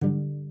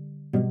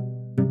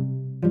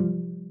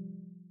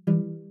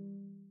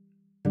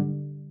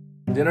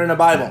Dinner and a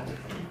Bible.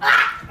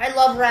 I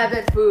love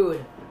rabbit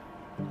food.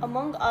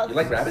 Among us. You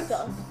like rabbits?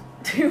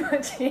 Too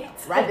much heat.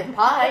 Rabbit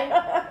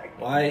pie.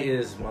 Why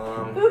is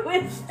mom Who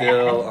is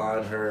still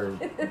on her?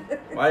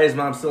 Why is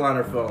mom still on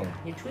her phone?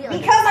 You tweet like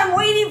Because I'm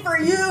waiting for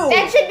you.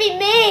 That should be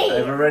me.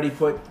 I've already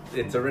put.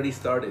 It's already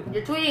started.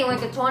 you're tweeting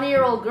like a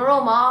 20-year-old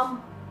girl,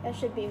 Mom. That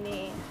should be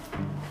me.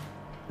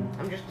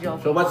 I'm just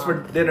joking. So what's for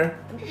Mom. dinner?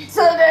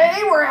 Today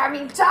we're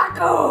having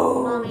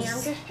tacos. Mommy, I'm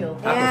just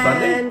joking. Taco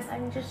Sunday? And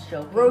I'm just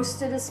joking.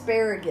 roasted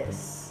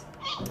asparagus.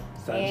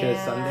 Sanchez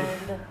and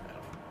Sunday.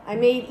 I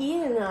made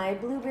Ian and I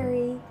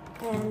blueberry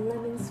and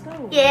lemon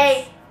scones.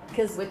 Yay.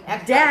 Because With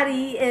extra-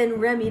 Daddy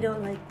and Remy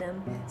don't like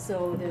them,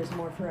 so there's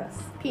more for us.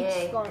 Peach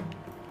Yay. scone.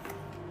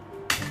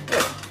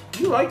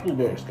 You like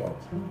blueberry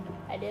scones?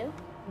 I do.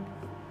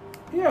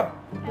 Yeah.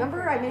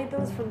 Remember I made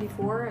those from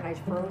before and I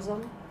froze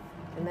them,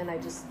 and then I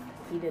just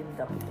heated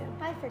it up again.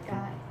 I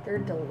forgot. They're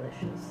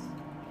delicious.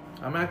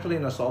 I'm actually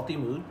in a salty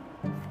mood.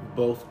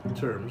 Both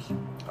terms.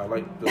 I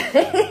like the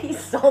He's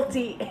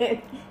salty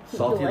and he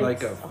salty like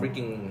likes a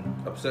freaking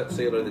upset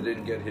sailor that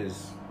didn't get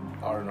his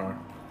R&R.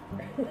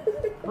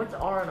 What's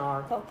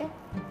R&R? Okay.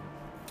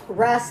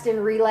 rest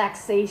and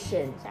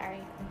relaxation. Sorry.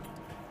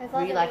 I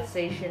thought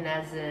Relaxation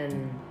as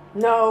in...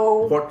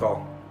 No. Port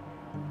call.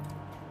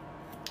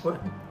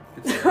 What?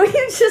 It's-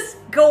 You just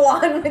go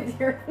on with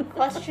your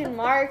Question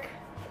mark.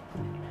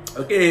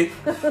 okay,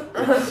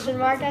 Question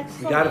mark.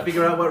 we gotta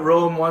figure out what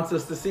Rome wants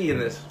us to see in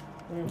this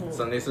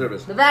Sunday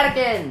service. The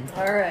Vatican!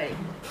 All right.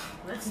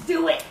 Let's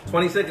do it!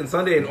 22nd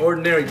Sunday in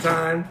ordinary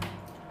time.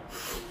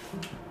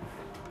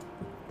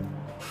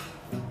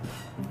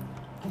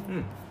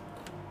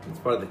 It's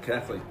part of the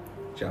Catholic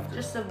chapter.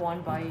 Just a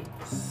one bite.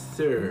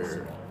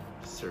 Sir.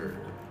 Sir.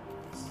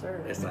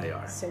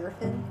 S-I-R.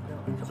 Seraphim?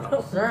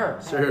 No. Sir.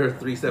 Sir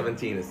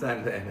 317. It's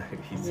not the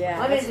NIV. Yeah,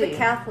 Let me that's the see.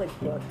 Catholic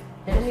book.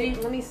 And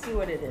Let me see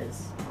what it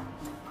is.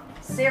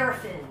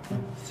 Seraphim.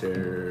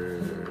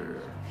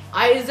 Sir.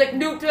 Isaac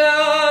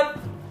Newton!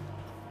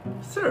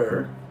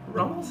 Sir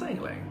Ronald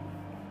Sanglang.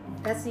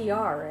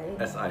 S-E-R,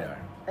 right? S-I-R.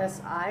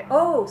 S-I.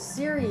 Oh,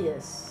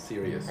 Sirius.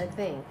 Serious. I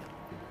think.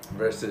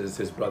 Versus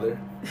his brother.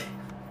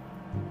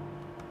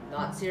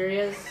 Not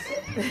serious.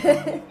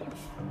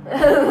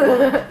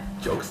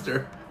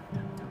 Jokester.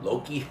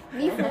 Loki.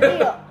 Me for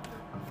real.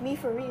 Me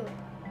for real.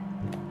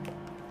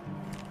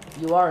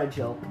 You are a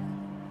joke.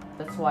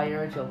 That's why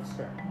you're a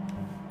jokester.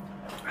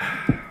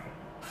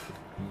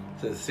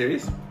 So it's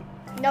serious?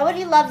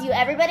 Nobody loves you.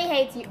 Everybody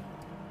hates you.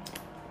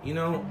 You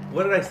know,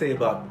 what did I say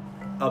about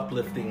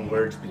uplifting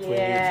words between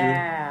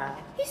Yeah.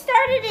 He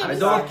started you it. two? I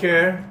don't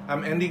care.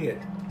 I'm ending it.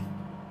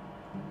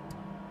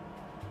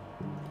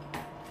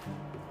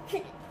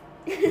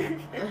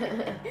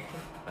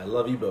 I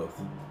love you both.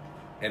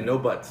 And no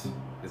buts.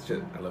 It's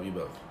just, I love you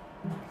both.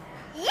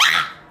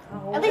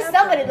 Oh, At least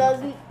somebody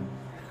loves me.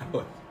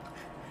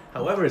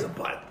 However is a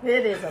butt.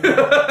 It is a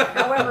bud.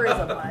 However, is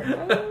a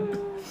bud.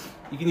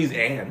 You can use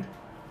and.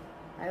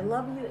 I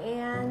love you, I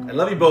Anne.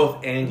 love you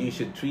both, and you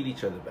should treat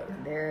each other better.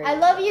 There. I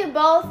love you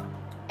both,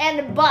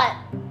 and but.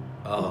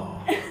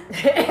 Oh.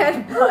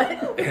 and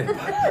bud. And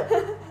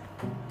butt.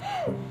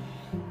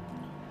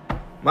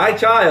 My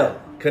child,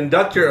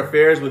 conduct your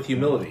affairs with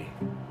humility,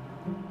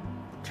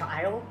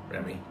 Child.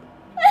 Remy.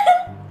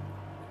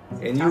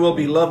 And you will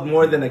be loved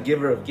more than a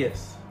giver of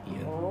gifts,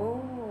 Ian.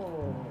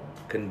 Oh.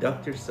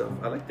 Conduct yourself.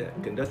 I like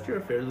that. Conduct your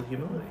affairs with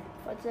humility.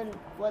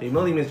 What's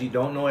Humility means you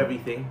don't know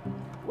everything.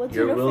 what's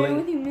You're an affair willing-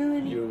 with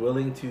humility? You're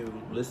willing to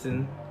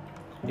listen.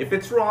 If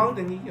it's wrong,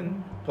 then you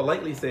can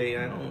politely say,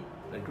 I don't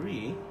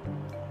agree.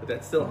 But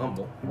that's still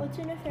humble. What's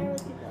an affair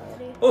with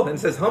humility? Oh, and it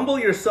says, humble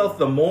yourself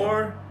the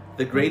more,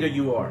 the greater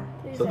you are.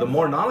 So the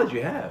more knowledge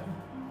you have,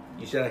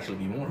 you should actually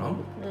be more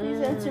humble. Please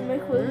answer my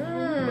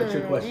question. What's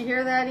your Did question? you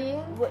hear that, Ian?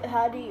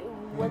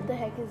 What the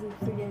heck is a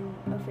freaking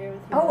affair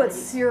with humility? Oh, it's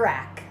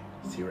Sirac.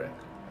 Sirach.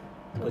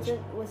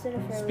 What's an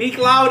affair Speak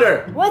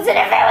louder! with... What's an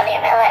affair with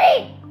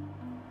humility?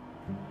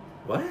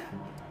 What?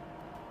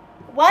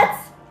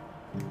 What's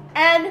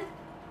an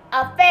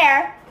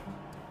affair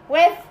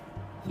with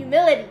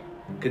humility?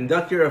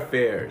 Conduct your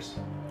affairs.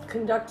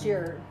 Conduct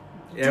your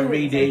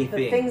Everyday the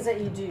things. things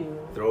that you do.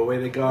 Throw away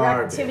the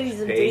garbage.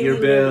 activities of Pay your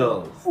daily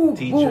bills. living. Ooh,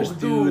 Teach ooh, your ooh.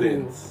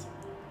 students.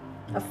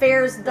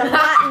 Affairs,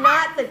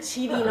 not the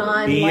cheating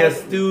on. Be like, a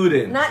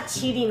student. Not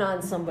cheating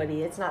on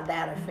somebody. It's not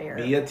that affair.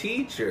 Be a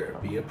teacher.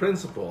 Be a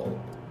principal.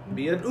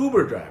 Be an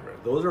Uber driver.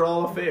 Those are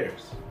all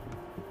affairs.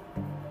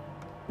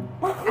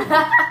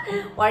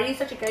 Why are you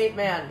such a great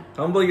man?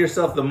 Humble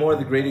yourself the more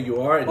the greater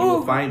you are, and you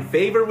will find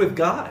favor with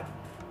God.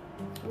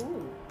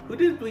 Ooh. Who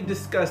did we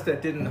discuss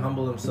that didn't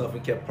humble himself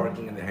and kept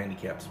parking in the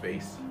handicapped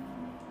space?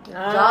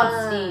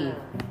 Steve.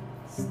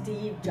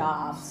 Steve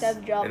Jobs.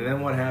 Step job. And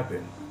then what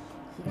happened?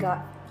 He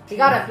got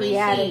a he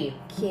had PC.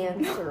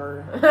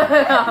 cancer. He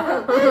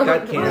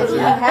got cancer. He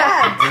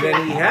had. And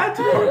then he had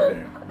to park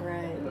there.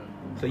 Right.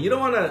 So you don't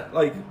want to,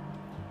 like,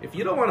 if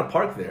you don't want to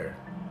park there,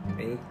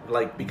 and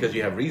like because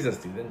you have reasons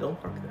to, then don't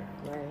park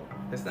there.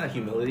 Right. That's not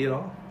humility at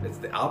all. It's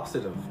the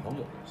opposite of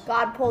humbleness.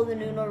 God pulled the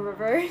Uno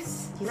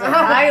reverse. He's like,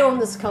 I own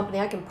this company.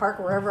 I can park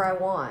wherever I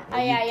want. Oh,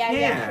 yeah, You yeah,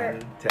 yeah,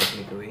 can, sure.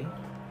 technically,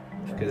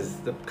 because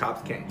the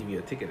cops can't give you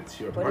a ticket. It's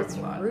your But parking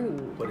it's lot.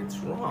 rude. But it's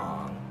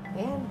wrong.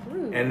 And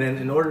rude. And then,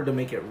 in order to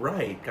make it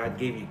right, God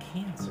gave you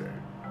cancer.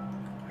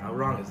 How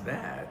wrong is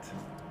that?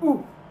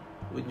 Ooh.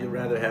 Wouldn't you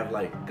rather have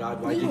like,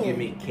 God, why'd you give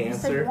me He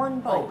cancer? said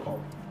one bite.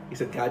 He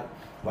said, God,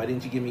 why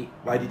did you give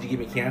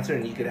me cancer?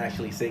 And you could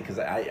actually say, because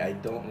I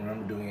don't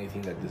remember doing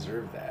anything that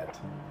deserved that.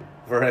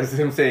 Whereas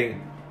him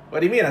saying, what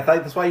do you mean? I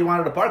thought that's why you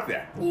wanted to park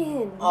there.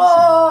 Ian.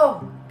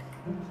 Oh!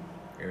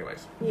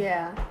 Anyways,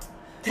 Yeah.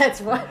 That's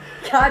why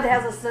God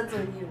has a sense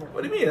of humor.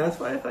 what do you mean? That's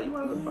why I thought you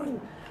wanted to park.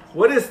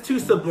 What is too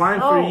sublime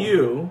for Oh.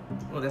 you?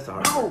 Oh, that's a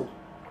hard word.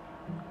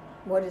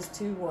 What is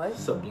too what?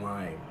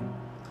 Sublime.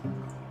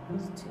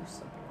 What's too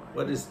sublime?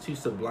 What is too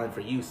sublime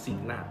for you?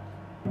 Seek not.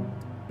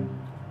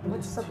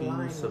 What's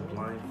sublime? Too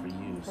sublime for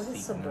you. What does seek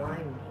sublime not.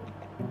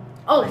 mean?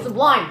 Oh,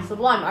 sublime,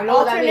 sublime. I know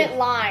what that Alternate means.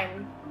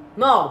 lime.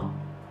 No,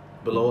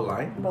 Below a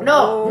line?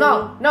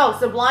 no.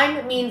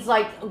 Sublime means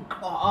like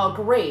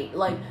great,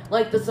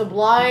 like the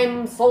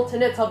sublime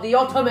sultanate of the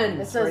Ottomans,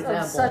 It for says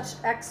example. of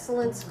such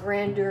excellence,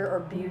 grandeur, or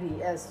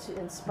beauty as to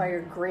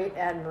inspire great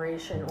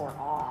admiration or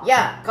awe.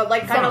 Yeah,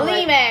 like kind of like,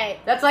 Sublime.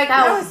 that's like I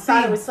how. always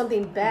thought it was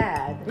something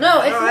bad.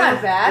 No, it's No,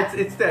 not bad.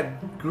 It's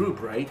that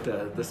group, right?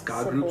 The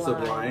ska group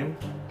Sublime.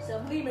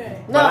 Sublime.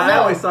 No, But I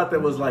no, always thought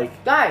that was like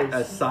a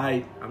guys.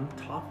 side. I'm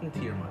talking to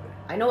your mother.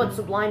 I know what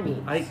sublime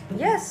means.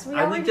 Yes, we we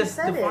already just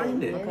said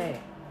defined it. Okay.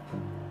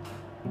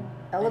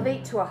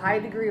 Elevate to a high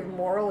degree of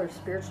moral or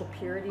spiritual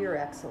purity or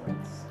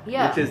excellence.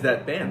 Yeah. Which is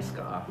that band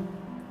ska.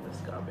 The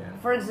ska band.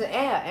 For example,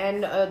 yeah,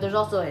 and there's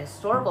also a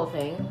historical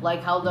thing,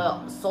 like how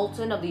the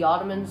Sultan of the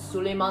Ottomans,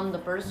 Suleiman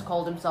I,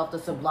 called himself the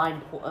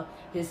Sublime,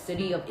 his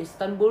city of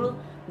Istanbul,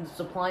 the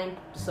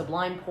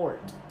Sublime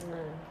Port.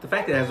 The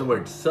fact that it has the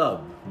word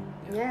sub.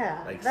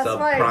 Yeah, Like that's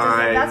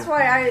subprime.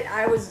 why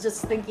I was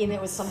just thinking it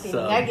was something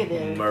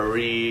negative.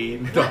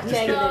 Submarine. Not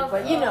negative,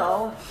 but you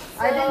know,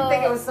 I didn't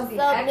think it was something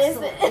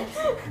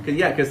excellent.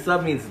 Because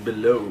sub means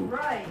below.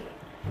 Right.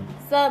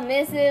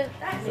 Submissive.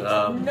 That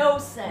Sub. no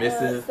sense.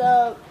 Missive.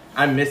 Sub.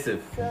 I'm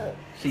missive. Sub.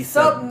 She's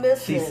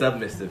Submissive. She's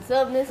submissive.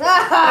 Submissive.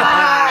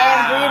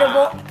 And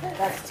breedable.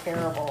 That's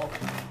terrible.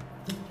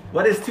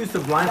 What is too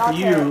sublime for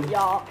Y'all you?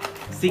 y'all.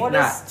 Seek What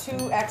not. is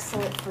too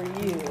excellent for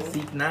you?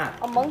 Seek not.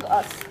 Among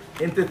us.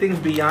 Into things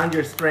beyond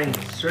your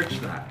strength,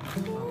 search not.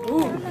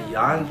 Ooh,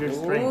 beyond your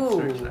strength,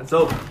 search not.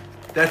 So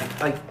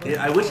that's like,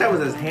 I wish I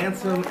was as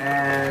handsome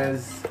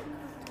as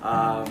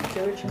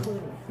George Clooney.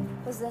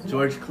 What's that?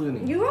 George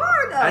Clooney. You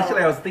are though.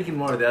 Actually, I was thinking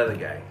more of the other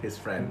guy, his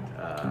friend.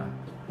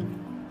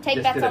 Take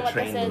Just bets did on a what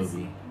train this is.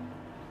 movie.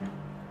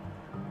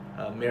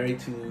 Married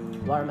to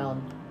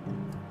Watermelon.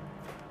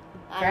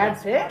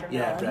 Brad Pitt?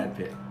 yeah, Brad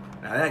Pitt.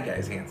 Now that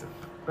guy's handsome.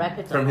 Brad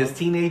Pitt's From a- his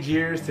teenage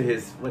years to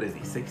his, what is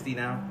he, 60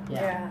 now?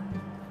 Yeah.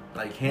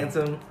 Like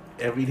handsome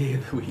every day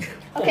of the week.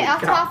 Okay, Holy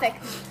off cow. topic.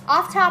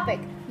 Off topic.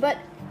 But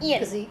Ian.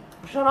 Because he.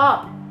 Shut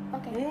up.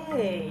 Okay.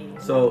 Hey.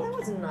 So- that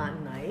was not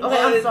nice.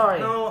 Okay, I'm it- sorry.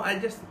 No,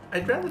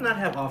 I'd rather not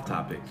have off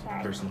topic,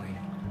 Sorry. personally.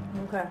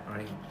 Okay. All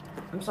right.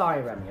 I'm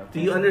sorry, Remy. Do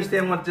you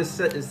understand what just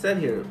is said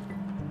here?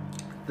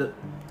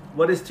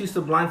 What is too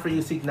sublime for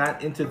you, seek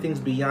not. Into things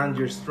beyond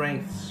your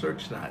strength,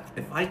 search not.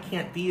 If I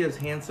can't be as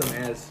handsome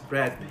as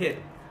Brad Pitt,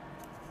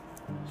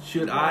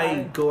 should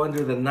I go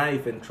under the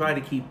knife and try to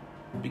keep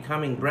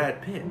becoming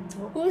Brad Pitt?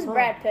 Who's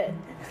Brad Pitt?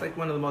 It's like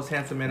one of the most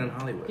handsome men in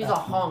Hollywood. He's a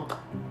hunk.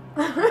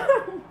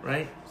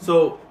 Right?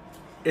 So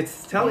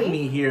it's telling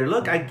me here,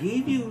 look, I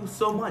gave you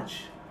so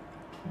much.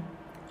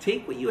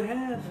 Take what you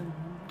have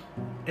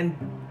and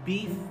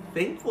be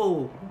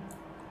thankful.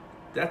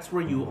 That's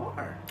where you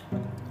are.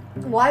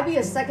 Why be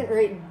a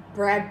second-rate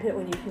Brad Pitt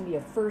when you can be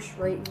a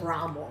first-rate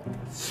Rommel?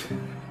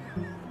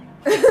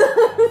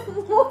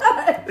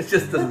 What? It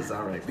just doesn't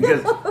sound right.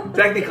 Because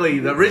technically,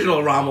 the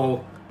original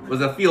Rommel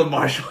was a field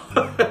marshal.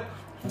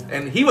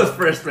 And he was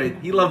first rate.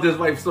 He loved his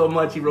wife so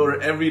much, he wrote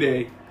her every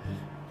day.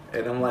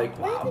 And I'm like,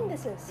 What do you wow. think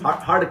this is?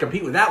 Hard to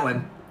compete with that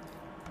one.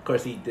 Of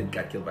course, he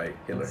got killed by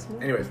Hitler.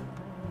 Anyways.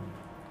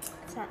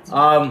 It's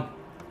not.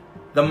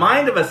 The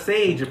mind of a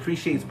sage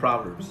appreciates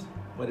proverbs.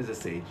 What is a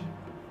sage?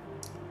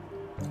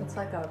 It's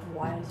like a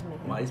wise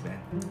man. Wise man.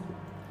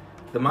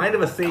 The mind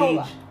of a sage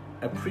Cola.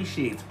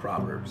 appreciates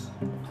proverbs.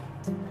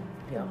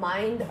 The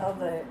mind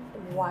of a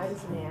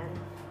wise man.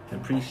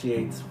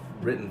 Appreciates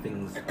written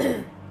things.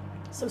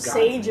 So God.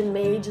 sage and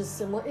mage is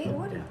similar. Hey,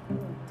 what?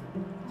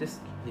 Just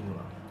leave me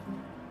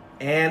alone.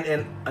 And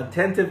an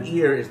attentive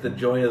ear is the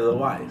joy of the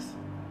wise.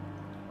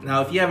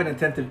 Now, if you have an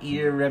attentive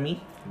ear,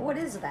 Remy, What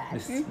is that?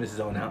 Mrs.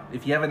 Onout,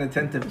 if you have an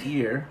attentive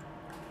ear,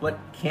 what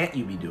can't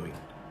you be doing?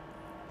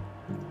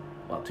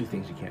 Well, two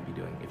things you can't be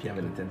doing if you have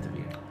an attentive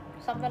ear.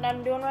 Something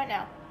I'm doing right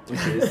now.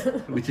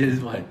 Which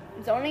is what?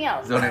 Zoning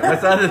out. Zoning.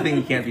 What's the other thing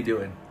you can't be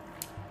doing?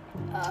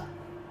 Blah,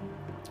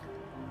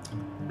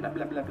 blah,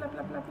 blah, blah, blah,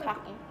 blah, blah.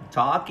 Talking.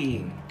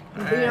 Talking.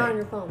 Being on Alright.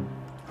 your phone.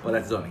 Well,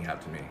 that's zoning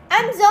out to me.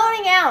 I'm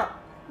zoning out.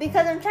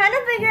 Because I'm trying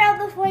to figure out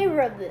the flavor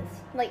of this.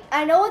 Like,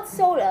 I know it's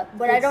soda,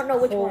 but I don't know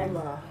which one.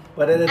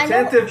 But an I know-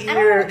 attentive I don't know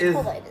ear which is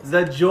cola it is.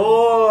 the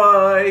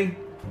joy,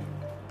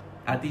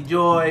 at the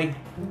joy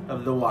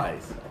of the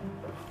wise.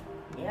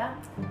 Yeah.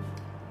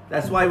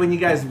 That's why when you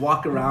guys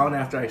walk around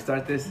after I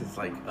start this, it's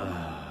like,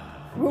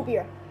 Root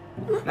beer.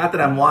 not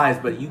that I'm wise,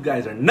 but you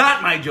guys are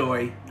not my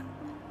joy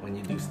when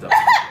you do stuff.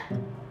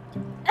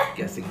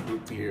 Guessing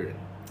root beer.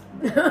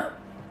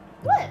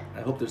 What?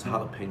 I hope there's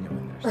jalapeno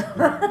in there.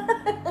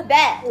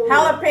 Bad.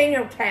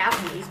 Jalapeno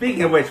taffy.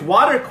 Speaking of which,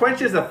 water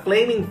quenches a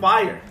flaming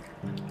fire,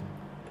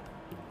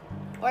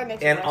 Or it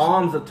makes it and worse.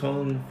 alms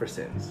atone for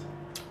sins.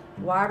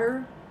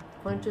 Water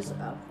quenches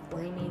a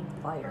flaming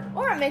fire.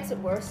 Or it makes it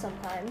worse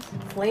sometimes.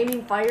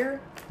 Flaming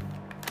fire?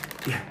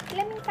 Yeah.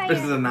 Let me fire.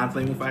 This is a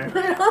non-flaming fire.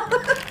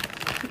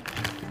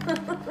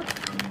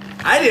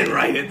 I didn't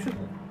write it.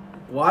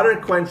 Water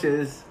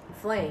quenches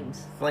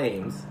Flames.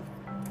 flames,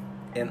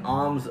 and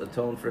alms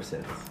atone for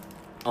sins.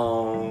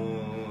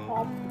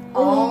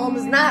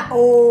 Alms, not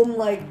om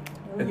like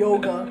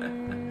yoga.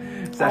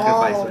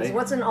 Sacrifice, Alms. right?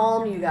 What's an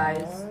alm, you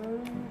guys?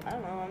 I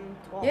don't know. I'm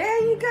 12. Yeah,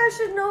 you guys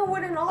should know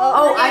what an alm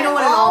Oh, is. I know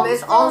what an alm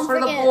is. Alms for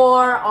the Freaking-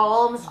 poor.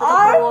 Alms for the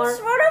Arms poor.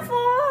 for the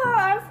poor.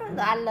 Arms for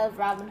the... I love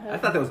Robin Hood. I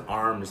thought that was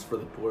arms for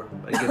the poor.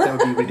 I guess that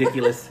would be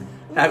ridiculous.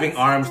 Having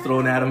arms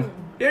thrown at him.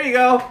 Here you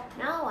go.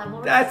 No, I'm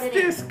already That's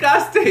sitting.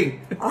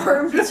 disgusting.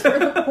 Arms for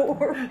the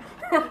poor.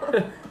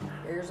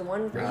 Here's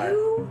one for All right.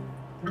 you.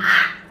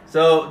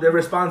 So the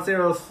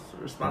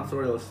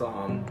responsorial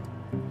psalm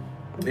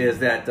is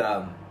that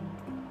the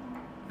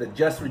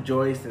just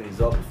rejoice and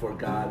exult before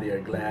God. They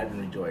are glad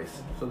and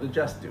rejoice. So the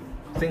just do.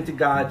 Sing to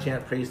God,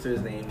 chant praise to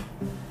his name.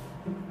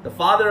 The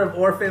father of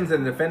orphans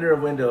and defender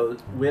of widows.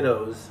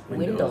 Windows.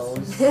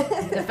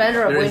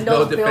 Defender of There is Windows.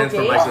 no Bill defense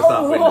for Gates.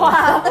 Microsoft Windows.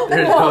 Wow.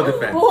 There is no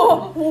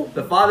defense.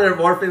 The father of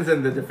orphans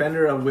and the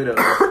defender of widows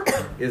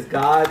is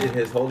God in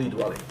his holy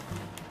dwelling.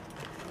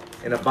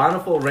 In a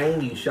bountiful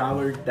rain you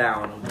showered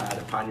down, O God,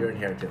 upon your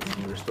inheritance.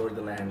 You restored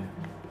the land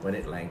when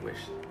it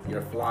languished.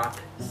 Your flock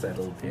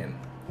settled in.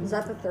 Is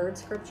that the third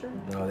scripture?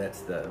 No,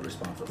 that's the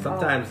response.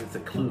 Sometimes it's a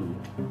clue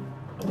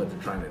of what they're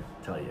trying to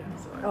tell you.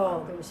 So,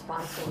 Oh, the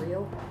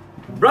responsorial?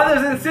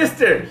 brothers and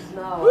sisters.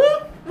 No.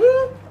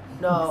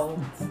 No.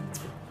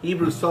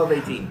 Hebrews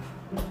 12:18.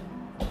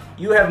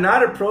 You have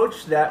not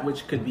approached that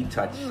which could be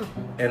touched,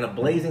 and a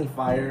blazing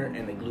fire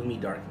and a gloomy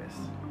darkness.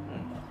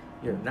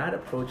 You have not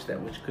approached that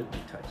which could be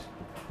touched,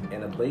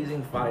 and a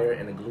blazing fire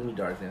and a gloomy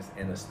darkness,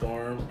 and a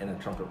storm and a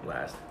trumpet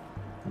blast,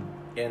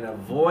 and a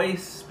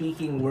voice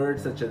speaking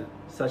words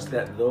such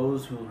that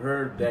those who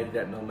heard begged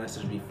that no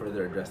message be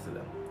further addressed to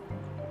them.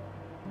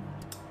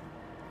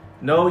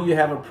 No, you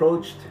have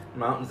approached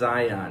Mount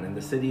Zion and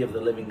the city of the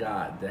living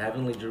God, the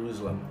heavenly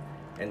Jerusalem,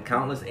 and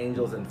countless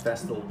angels in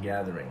festal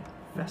gathering.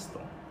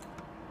 Festal.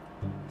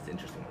 It's an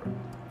interesting word.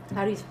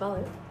 How do you spell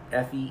it?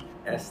 Festal.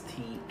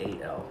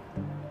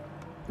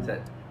 Is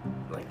that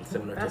like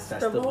similar to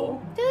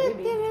Festival?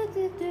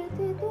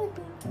 festival?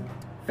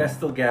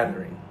 Festal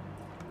gathering.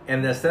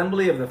 And the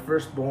assembly of the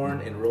firstborn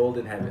enrolled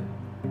in heaven.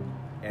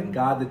 And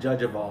God the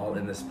judge of all,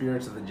 and the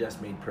spirits of the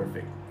just made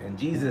perfect. And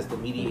Jesus the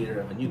mediator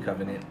of a new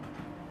covenant.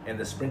 And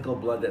the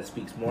sprinkled blood that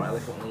speaks more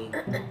eloquently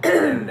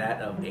than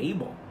that of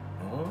Abel.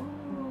 Oh.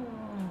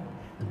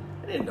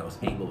 I didn't know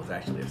Abel was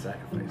actually a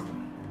sacrifice. Though.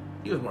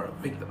 He was more a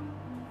victim.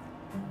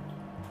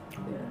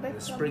 The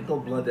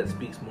sprinkled blood that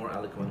speaks more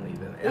eloquently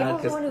than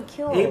Abel's the one who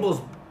killed.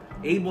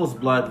 Abel's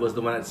blood was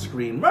the one that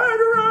screamed,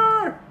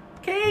 "Murderer!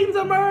 Cain's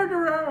a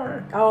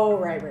murderer!" Oh,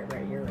 right.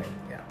 You're right.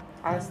 Yeah.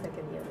 I was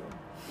thinking the other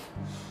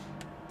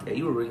one. Yeah,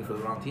 you were rooting for the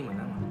wrong team on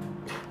that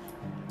one.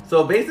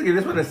 So basically,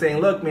 this one is saying,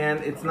 look, man,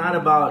 it's not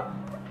about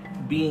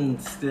being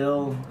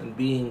still and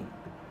being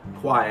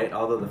quiet,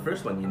 although the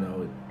first one,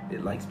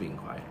 it likes being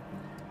quiet.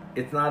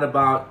 It's not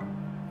about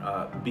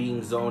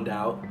being zoned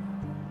out.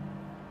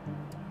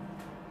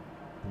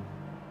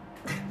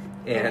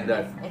 And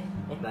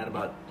not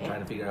about trying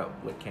to figure out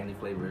what candy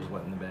flavor is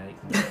what in the bag.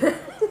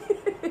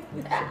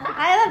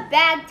 I have a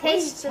bad Which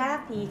taste.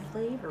 taffy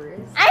flavor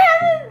is I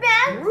have a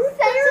bad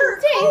sense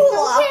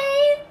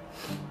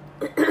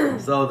of taste, okay?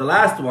 So the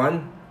last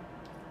one,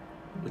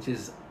 which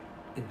is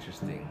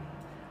interesting.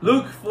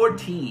 Luke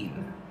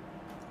 14.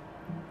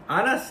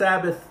 On a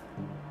Sabbath,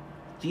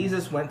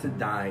 Jesus went to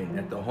dine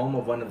at the home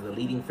of one of the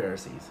leading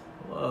Pharisees.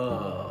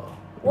 Whoa.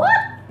 What?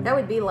 That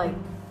would be like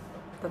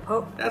the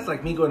Pope. That's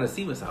like me going to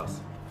Siva's house.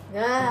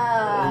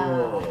 Ah.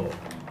 Oh.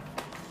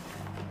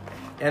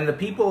 And the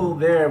people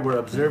there were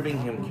observing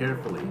him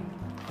carefully.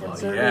 Well,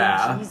 Observing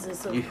yeah.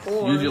 Jesus, of It's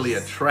course. usually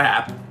a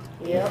trap.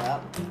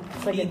 Yep.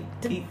 It's like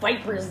He- a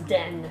viper's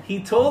den.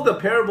 He told the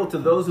parable to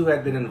those who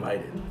had been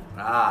invited.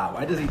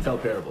 Why does he tell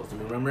parables? Do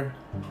you remember?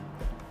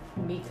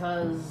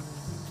 Because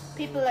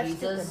People are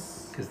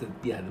Jesus. Because the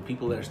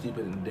people that are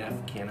stupid and deaf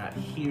cannot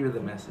hear the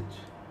message.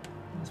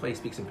 That's why he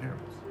speaks in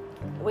parables.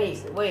 Wait.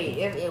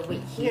 If we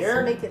He has to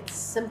hear. make it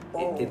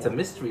simple. It's a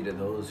mystery to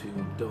those who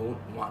don't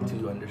want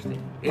to understand.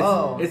 It's,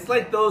 Oh. it's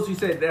like those who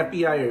said the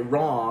FBI are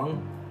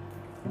wrong,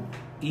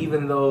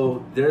 even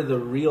though they're the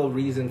real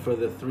reason for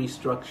the three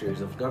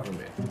structures of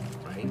government,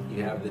 right?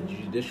 You have the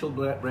judicial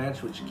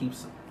branch, which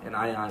keeps an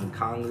eye on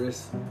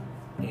Congress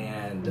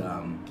and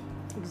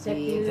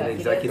executive.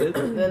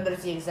 Then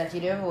there's the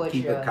executive, which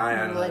Keep an eye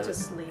on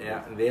legislative.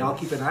 Yeah, they all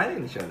keep an eye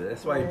on each other.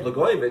 That's why Right.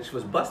 Blagojevich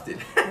was busted.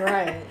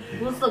 Right.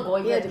 who's the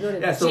going He had to go to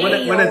Yeah, so when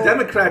a jail.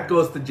 Democrat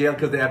goes to jail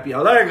because the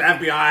FBI, like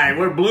FBI,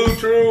 we're blue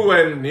true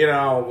and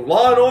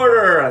law and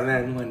order, and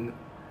then when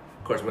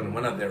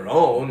one of their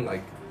own,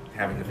 like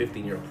having a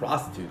 15-year-old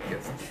prostitute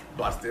gets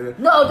busted.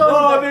 No, don't.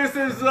 Oh, this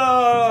is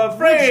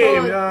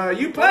framed.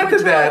 You planted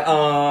that.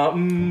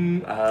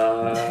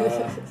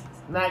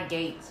 Matt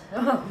Gates.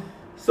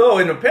 So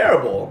in a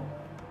parable,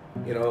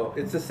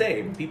 it's the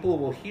same. People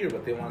will hear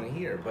what they want to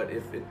hear, but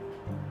if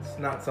it's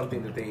not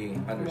something that they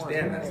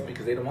understand, that's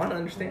because they don't want to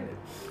understand it.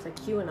 It's like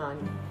QAnon.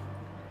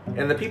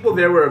 And the people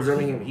there were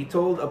observing him. He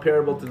told a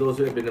parable to those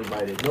who had been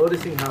invited,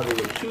 noticing how they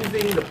were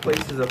choosing the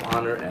places of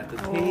honor at the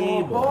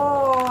table.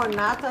 Oh,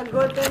 not a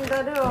good thing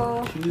to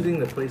do. Choosing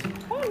the place.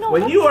 Oh, no,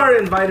 When you are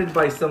invited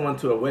by someone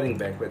to a wedding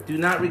banquet, do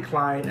not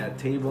recline at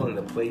table in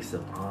the place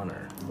of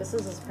honor. This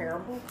is his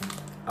parable?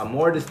 A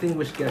more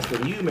distinguished guest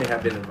than you may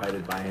have been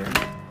invited by him,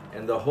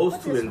 and the host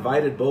What's who this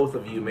invited both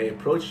of you may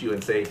approach you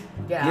and say,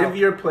 Get give out.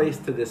 your place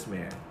to this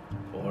man.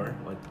 Or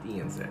what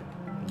Ian said,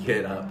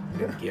 get up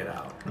and get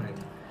out. Right?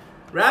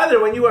 Rather,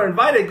 when you are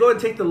invited, go and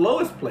take the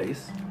lowest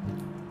place,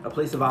 a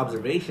place of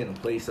observation, a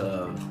place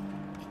of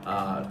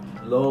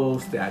low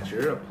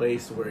stature, a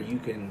place where you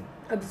can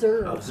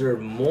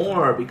observe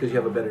more because you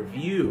have a better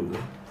view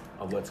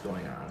of what's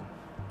going on.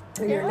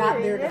 And you're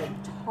not there to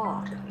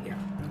talk. Yeah.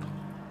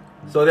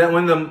 So that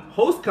when the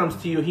host comes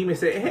to you, he may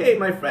say, hey,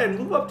 my friend,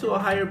 move up to a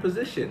higher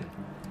position.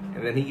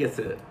 And then he gets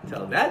to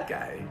tell that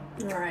guy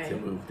Right. to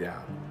move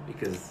down.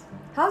 Because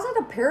How's that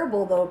a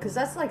parable, though? Because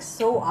that's, like,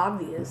 so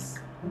obvious.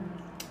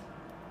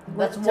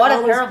 That's To what a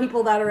all those parable.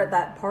 people that are at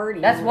that party.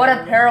 That's what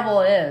a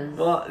parable is.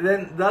 well,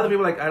 then the other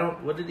people are like, I don't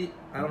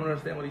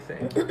understand what he's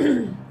saying.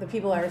 The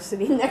people that are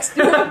sitting next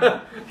to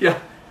him. Yeah.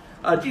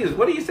 Jesus,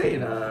 what are you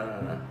saying?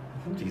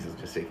 Jesus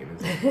just shaking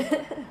his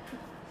head.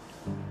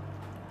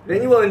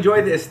 Then you will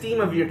enjoy the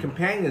esteem of your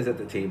companions at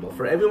the table,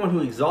 for everyone who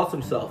exalts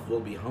himself will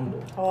be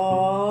humbled.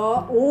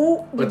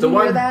 Oh, did you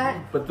hear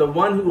that? But the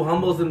one who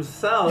humbles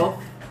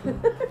himself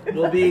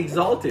will be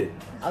exalted.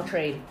 I'll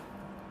trade.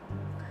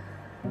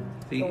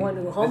 See, The one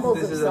who humbles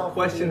this is a himself will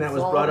question be that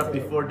was brought up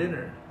exalted. before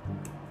dinner.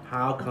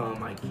 How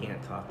come I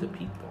can't talk to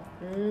people?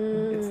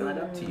 It's not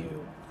up to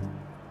you.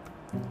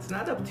 It's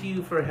not up to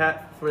you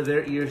for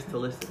their ears to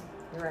listen.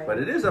 Right. But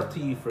it is up to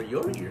you for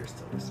your ears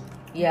to listen.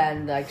 Yeah,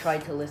 and I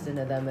tried to listen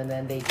to them, and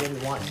then they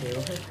didn't want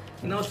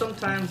to.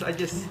 Sometimes I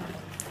just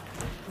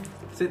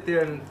sit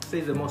there and say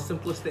the most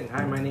simplest thing.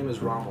 Hi, my name is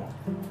Rommel.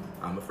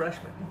 I'm a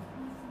freshman.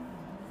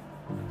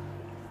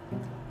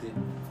 Did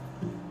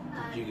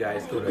you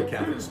guys go to a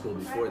Catholic school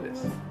before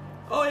this?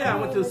 Oh yeah, I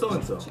went to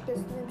so-and-so.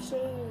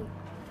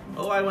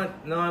 Oh, I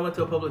went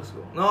to a public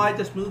school. No, I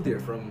just moved here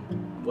from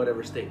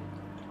whatever state.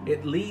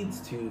 It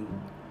leads to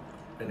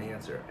an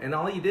answer. And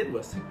all you did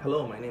was,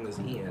 hello, my name is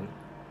Ian.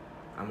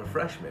 I'm a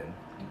freshman.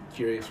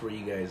 Curious where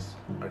you guys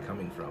are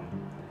coming from.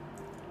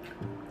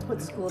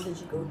 What school did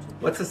you go to?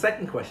 What's the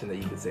second question that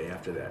you could say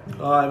after that?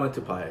 Oh, I went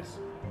to Pius.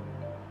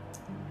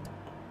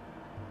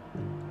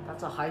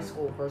 That's a high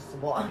school, first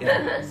of all.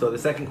 Yeah. So the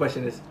second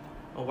question is,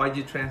 oh, why'd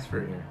you transfer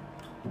here?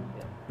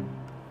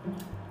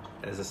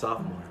 As a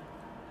sophomore.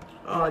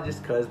 Oh,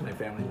 just cause my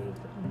family moved.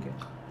 Okay.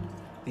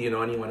 Do you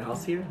know anyone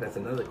else here? That's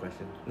another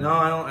question. No,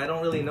 I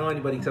don't really know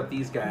anybody except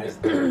these guys.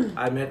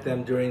 I met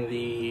them during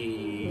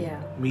the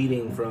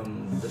meeting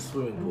from the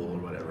swimming pool or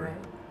whatever. Right.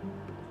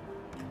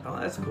 Oh,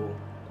 that's cool.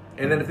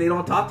 And then if they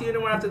don't talk to you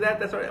anymore after that,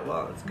 that's all right.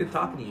 Well, it's good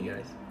talking to you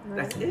guys. Right.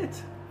 That's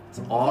it.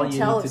 That's all You you can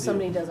tell need if to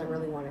somebody do. doesn't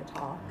really want to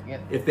talk.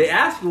 If they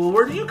ask you, well,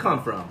 where do you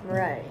come from?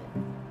 Right.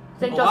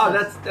 St. Oh, wow,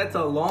 Joseph's. that's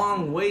a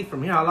long way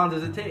from here. How long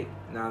does it take?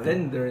 Now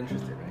then they're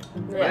interested, right?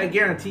 But I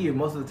guarantee you,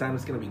 most of the time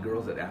it's going to be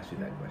girls that ask you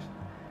that question.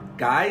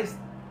 Guys,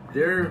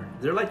 they're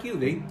like you.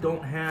 They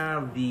don't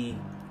have the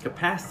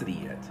capacity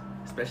yet,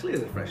 especially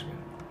as a freshman,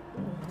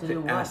 To do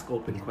to what? ask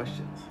open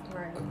questions.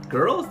 Right.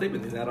 Girls, they've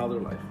been doing that all their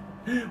life.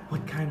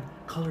 What kind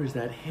of color is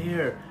that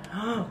hair?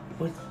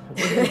 What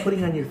are you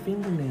putting on your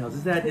fingernails?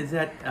 Is that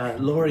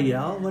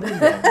L'Oreal? What is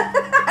that?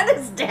 How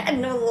does Dad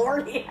know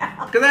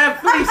L'Oreal? Because I have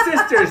 3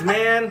 sisters,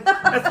 man.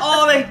 That's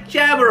all they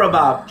jabber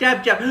about.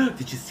 Jab, jab.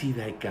 Did you see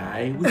that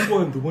guy? Which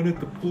one? The one at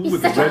the pool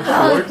with the red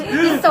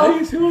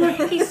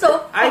shorts? He's so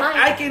fine.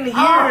 I can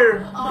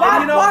hear.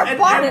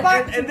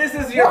 And this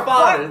is your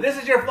father. This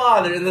is your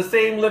father in the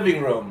same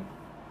living room.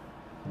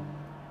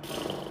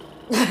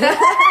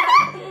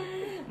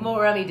 Mo,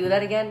 let me do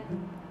that again.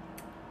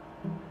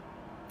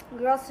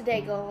 Girls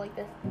today go like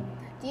this.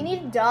 Do you need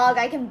a dog?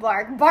 I can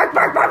bark. Bark,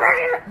 bark, bark,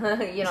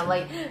 bark.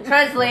 Like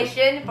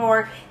translation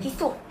for he's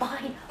so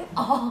fine.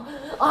 No,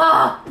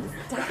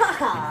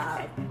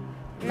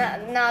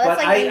 that's But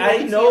like I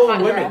when you know see a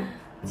hot women girl.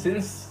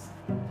 since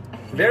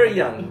very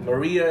young.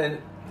 Maria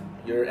and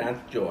your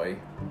Aunt Joy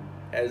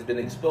has been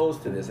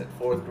exposed to this at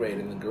 4th grade,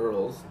 and the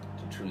girls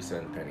Teresa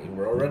and Penny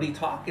were already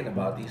talking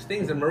about these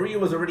things, and Maria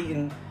was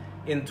already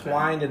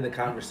entwined in the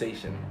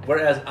conversation,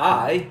 whereas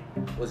I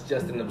was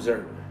just an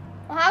observer.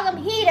 Well, how come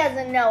he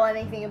doesn't know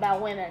anything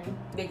about women?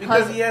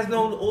 Because he has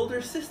no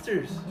older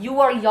sisters. you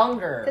are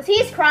younger. Because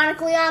he's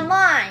chronically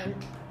online.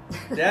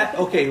 That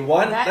okay?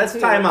 One, That let's too.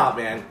 time out,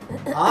 man.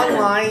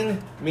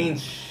 Online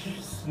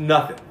means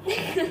nothing.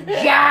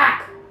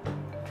 Jack.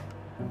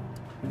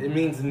 It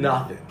means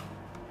nothing.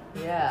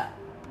 Yeah.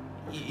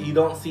 You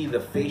don't see the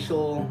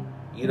facial.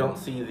 You don't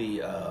see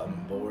the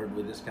bored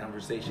with this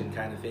conversation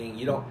kind of thing.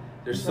 You don't.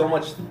 There's so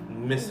much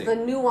missing. The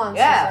nuances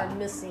Yeah. are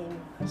missing.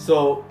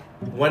 So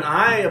when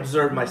I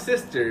observed my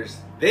sisters,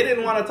 they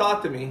didn't want to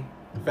talk to me.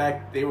 In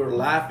fact, they were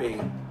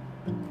laughing.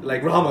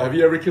 Like, Rama, have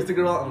you ever kissed a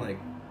girl? I'm like,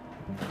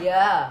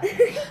 Yeah.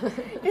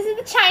 This is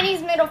the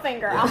Chinese middle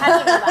finger. I'll have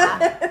you know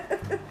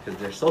that. because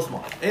they're so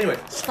small. Anyway,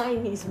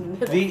 Chinese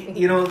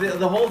middle.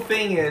 the whole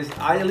thing is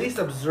I at least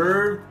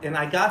observed and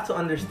I got to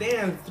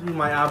understand through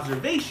my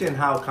observation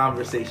how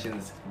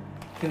conversations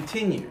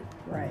continue.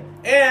 Right.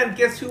 And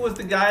guess who was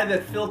the guy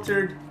that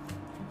filtered?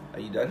 Are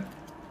you done?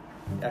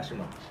 Ask your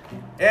mom.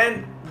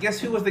 And guess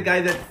who was the guy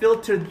that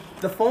filtered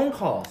the phone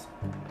calls?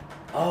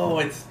 Oh,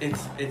 it's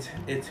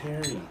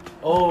Harry.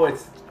 Oh,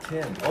 it's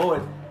Tim. Oh,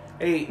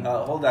 hey,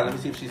 hold on. Let me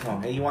see if she's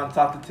home. Hey, you want to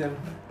talk to Tim?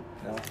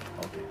 No.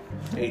 Okay.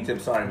 Hey, Tim.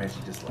 Sorry, man. She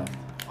just left.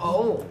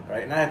 Oh.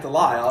 Right, and I had to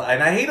lie,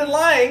 and I hated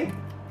lying,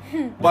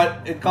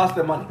 but it cost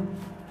them money.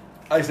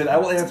 I said I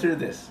will answer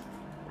this.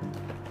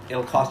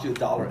 It'll cost you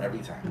 $1 every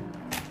time.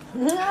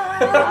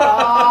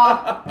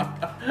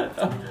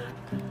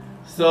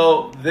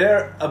 So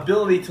their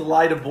ability to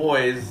lie to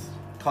boys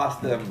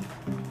cost them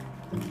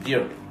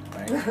dearly,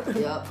 right?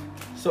 Yep.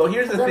 So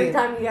here's the Every thing.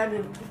 time you had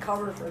to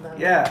cover for them.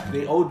 Yeah,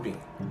 they owed me.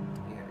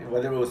 Yeah,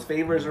 whether it was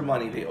favors or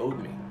money, they owed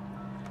me.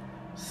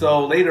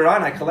 So later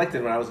on, I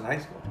collected when I was in high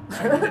school.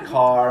 I need a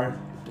car,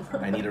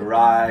 I need a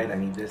ride, I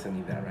need this, I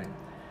need that, right?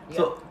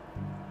 So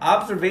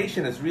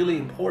observation is really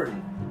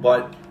important,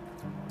 but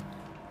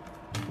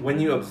when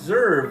you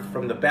observe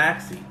from the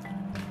backseat,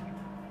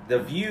 the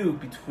view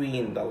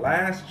between the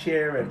last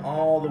chair and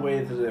all the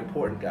way to the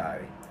important guy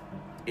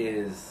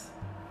is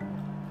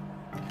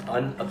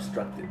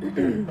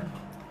unobstructed.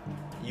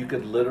 You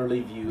could literally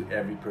view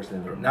every person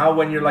in the room. Now,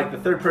 when you're like the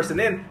third person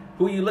in,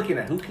 who are you looking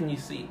at? Who can you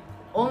see?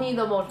 Only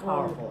the most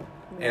powerful.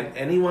 And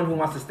anyone who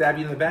wants to stab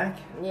you in the back,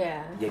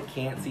 Yeah. you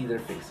can't see their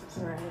faces.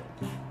 Right.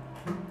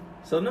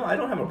 So no, I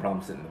don't have a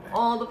problem sitting in the back.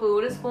 All the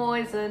food is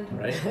poisoned.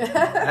 Right?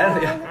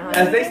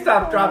 As they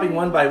stop dropping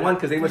one by one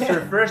because they were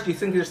served first, you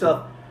think to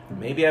yourself,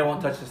 maybe I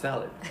won't touch the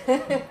salad.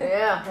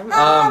 Yeah.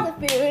 All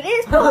the food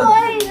is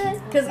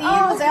poison. Because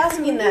Ian was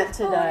asking that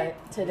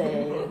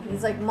today.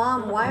 He's like,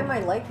 Mom, why am I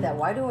like that?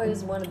 Why do I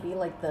always want to be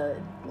like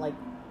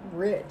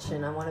rich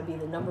and I want to be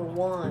the number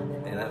one?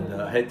 And I'm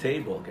the head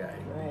table guy.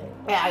 Right.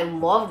 Yeah, I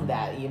love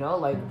that,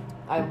 like,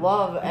 I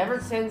love, ever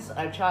since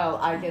a child,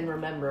 I can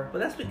remember. But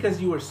that's because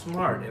you were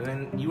smart, and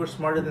then you were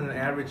smarter than an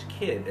average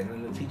kid, and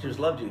then the teachers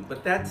loved you.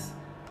 But that's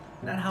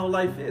not how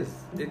life is.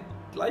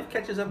 Life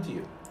catches up to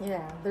you.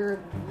 Yeah.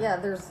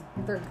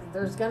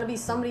 There's gonna be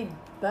somebody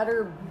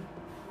better,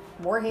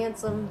 more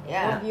handsome,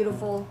 Yeah. more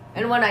beautiful.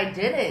 And when I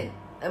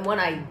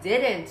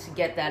didn't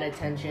get that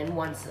attention,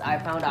 once I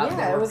found out Yeah,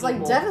 there it were was like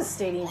people-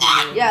 devastating to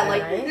you. Yeah,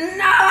 like, right?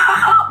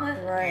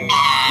 no! Right.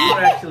 You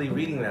were actually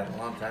reading that a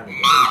long time ago.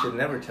 They should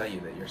never tell you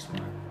that you're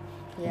smart.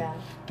 Yeah.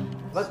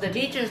 But the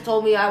teachers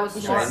told me I was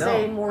You smart. should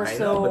say more I know,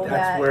 so but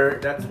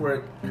that that's where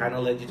it kind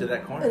of led you to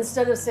that corner.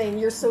 instead of saying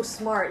you're so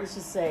smart, you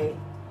should say,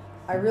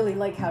 I really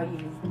like how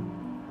you.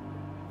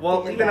 Well,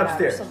 figured even that out, or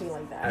upstairs, something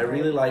like that, I right?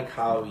 really like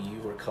how you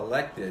were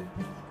collected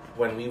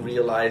when we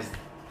realized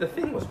the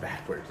thing was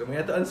backwards, and we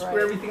had to unscrew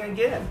Right. everything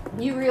again.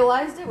 You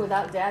realized it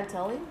without Dad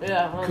telling?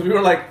 Yeah. Because we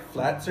were like,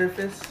 flat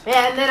surface?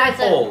 Yeah, and then I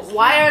said, Holes.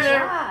 why are there...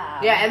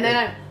 job. Yeah, and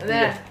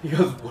then He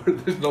goes,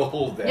 there's no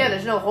holes there. yeah,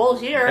 there's no holes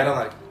here. And I'm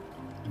like,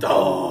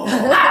 oh.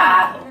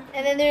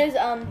 And then there's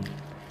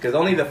Because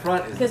only the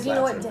front is Because the you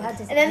know flat what, surface. Dad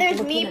doesn't. And then like there's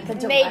looking me at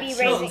the maybe directions.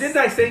 No, raising- didn't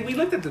I say we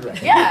looked at the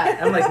directions? Yeah.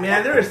 I'm like,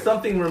 man, there is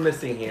something we're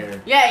missing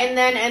here. Yeah, and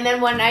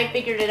then when I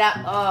figured it out,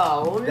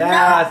 oh, no.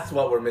 That's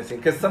what we're missing.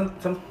 Because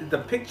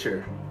the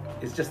picture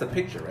is just a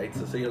picture, right?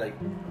 So you're like,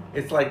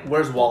 it's like,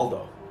 where's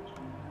Waldo?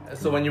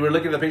 So when you were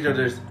looking at the picture,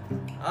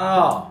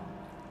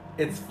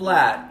 it's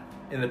flat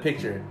in the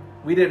picture.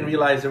 We didn't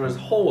realize there was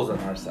holes on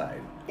our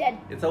side. Dad.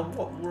 It's a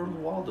where's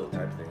Waldo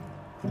type thing.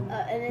 And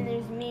then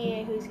there's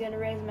me, who's gonna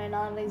raise my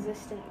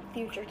non-existent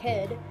future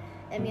kid,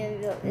 and me,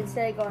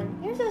 instead of going,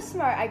 "You're so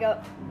smart," I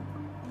go,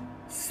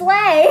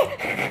 "Slay,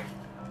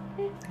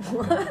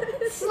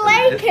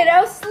 slay, kiddo,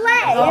 As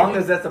long slay."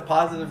 as that's a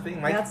positive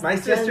thing. That's My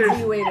the Gen sisters,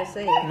 Z way to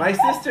say it. my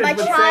sisters My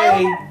would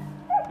child-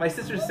 say, my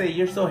sisters say,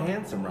 "You're so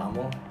handsome,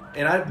 Rommel,"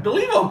 and I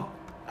believe them.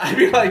 I'd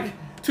be like,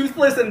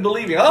 toothless and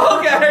believing. Oh,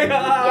 okay.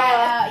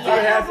 Yeah.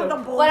 Handsome.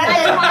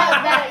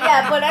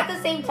 But at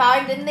the same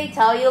time, didn't they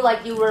tell you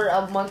like you were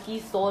a monkey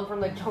stolen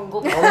from the jungle?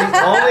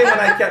 Only when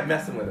I kept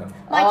messing with them.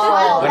 My Oh.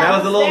 child When I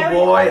was a little very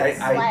boy,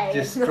 old I sleigh.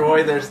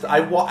 destroyed their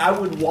I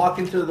would walk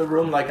into the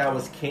room like I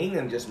was king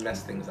and just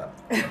mess things up.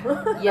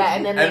 Yeah,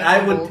 and then And they I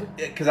humbled. would,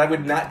 because I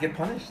would not get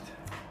punished.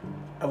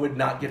 I would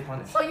not get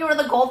punished. So you were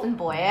the golden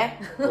boy, eh?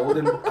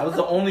 I was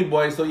the only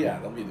boy, so yeah,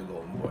 they'll be the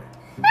golden boy.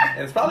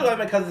 And it's probably why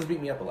my cousins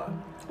beat me up a lot.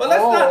 But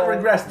let's not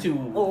regress to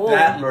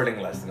that learning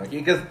lesson, okay?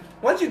 Because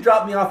once you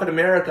dropped me off in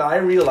America, I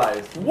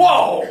realized,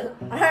 whoa!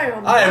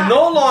 I am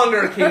no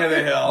longer king of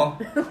the hill.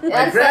 My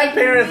That's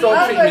grandparents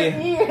don't treat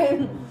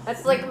me.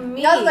 That's like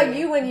me. That's like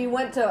you when you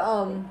went to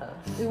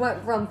you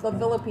went from the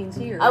Philippines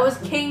here. I was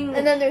king,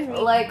 And then there's me.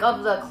 like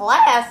of the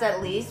class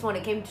at least when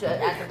it came to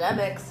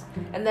academics.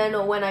 And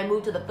then when I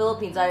moved to the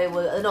Philippines, and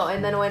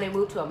then when I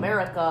moved to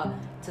America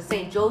to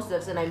St.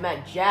 Joseph's, and I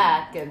met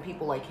Jack and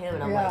people like him,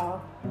 and I'm like,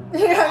 oh,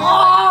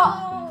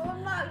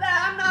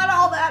 I'm not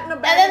all that in a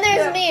And bag. then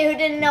there's me who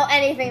didn't know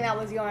anything that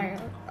was going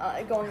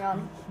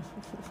on.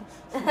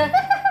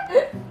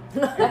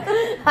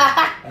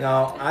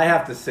 Now, I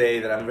have to say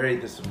that I'm very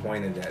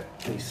disappointed that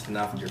they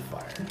snuffed your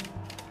fire.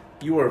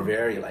 You were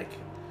very like,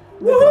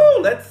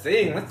 woohoo, let's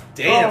sing, let's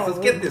dance, let's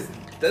get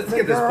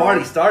this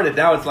party started.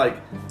 Now it's like,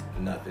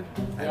 nothing.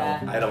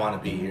 I don't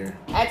want to be here.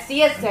 at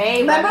CSA.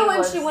 Remember Remy when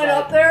was she went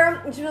like- up there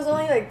and she was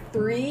only like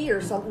 3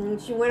 or something?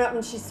 And she went up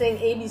and she sang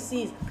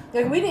ABCs.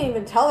 Like we didn't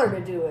even tell her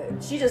to do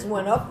it. She just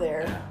went up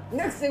there.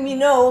 Next thing you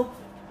know,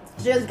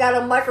 she just got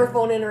a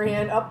microphone in her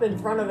hand up in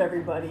front of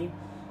everybody,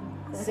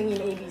 singing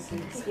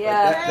ABCs.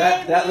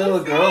 Yeah. That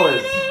little girl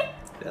is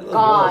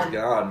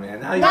gone,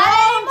 man. Now She's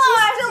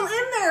still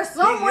in there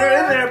somewhere.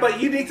 you're in there, but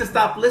you need to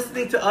stop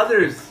listening to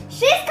others,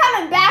 She's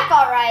coming back,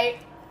 all right.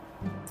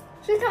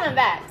 She's coming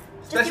back.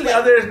 especially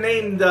others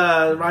named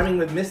rhyming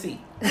with Missy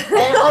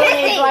And other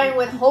names rhyme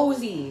with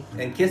Hosey.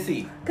 and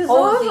Kissy Because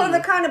those Holy. are the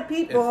kind of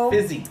people and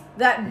Fizzy.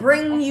 that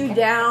bring you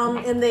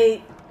down and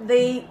they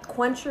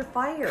quench your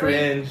fire.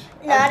 Cringe.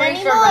 Not I'm pretty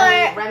anymore.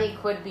 Sure Remy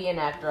could be an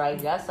actor, I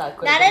guess. I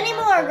could. Not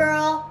anymore,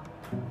 girl.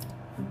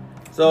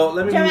 So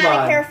let me move Dramatic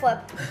on. hair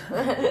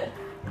flip.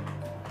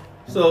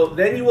 So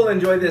then you will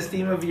enjoy the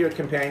esteem of your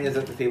companions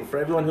at the table. For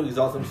everyone who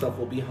exalts himself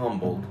will be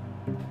humbled,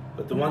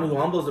 but the one who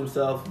humbles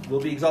himself will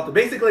be exalted.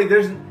 Basically,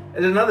 there's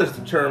another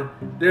term.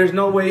 There's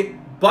no way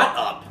but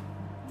up.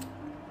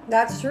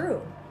 That's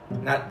true.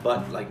 Not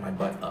butt like my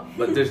butt up,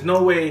 but there's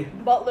no way,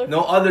 Butler.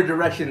 no other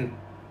direction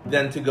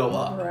than to go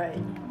up. Right.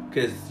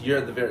 Because you're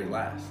at the very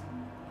last.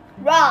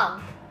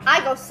 Wrong.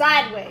 I go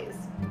sideways.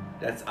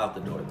 That's out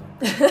the door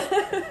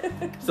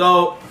though.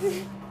 So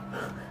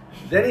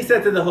then he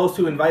said to the host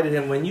who invited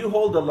him, when you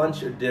hold a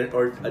lunch or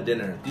a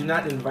dinner, do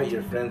not invite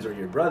your friends or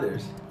your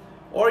brothers,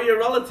 or your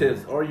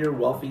relatives or your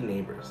wealthy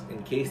neighbors,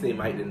 in case they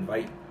may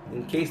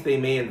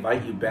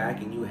invite you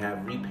back and you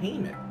have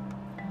repayment.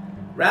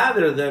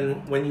 Rather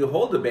than when you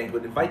hold a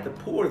banquet, invite the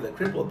poor, the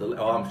crippled,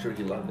 I'm sure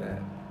you love that.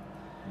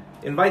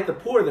 Invite the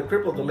poor, the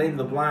crippled, the lame,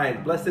 the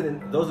blind.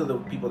 Those are the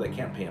people that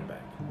can't pay him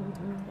back.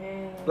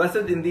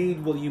 Blessed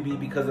indeed will you be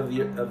because of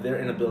their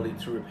inability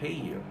to repay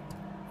you,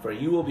 for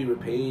you will be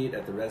repaid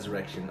at the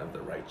resurrection of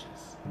the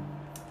righteous.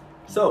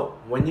 So,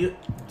 when you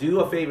do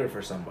a favor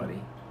for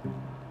somebody,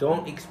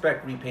 don't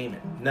expect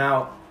repayment.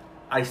 Now,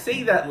 I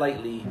say that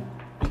lightly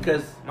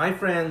because, my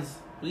friends,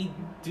 we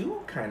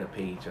do kind of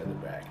pay each other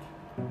back.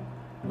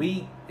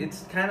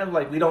 It's kind of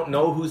like we don't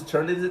know whose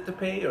turn is it to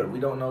pay, or we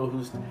don't know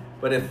who's...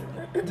 But if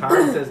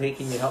Tom says, hey,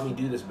 can you help me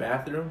do this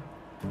bathroom?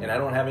 And I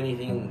don't have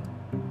anything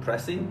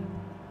pressing,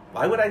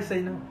 why would I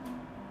say no?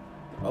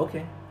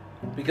 Okay.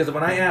 Because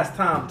when I asked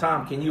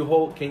Tom, can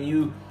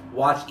you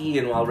watch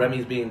Ian while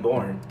Remy's being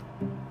born?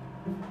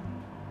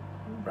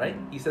 Right?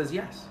 He says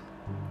yes.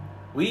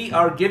 We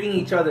are giving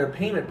each other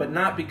payment, but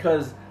not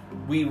because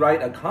we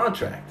write a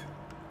contract.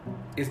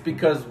 It's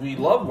because we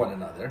love one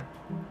another.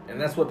 And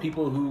that's what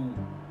people who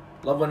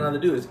love one another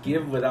do, is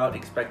give without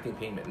expecting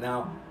payment.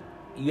 Now,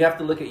 you have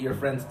to look at your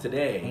friends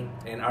today,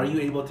 and are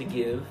you able to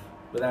give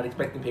without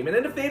expecting payment?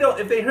 And if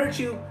they hurt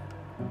you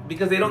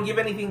because they don't give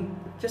anything,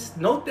 just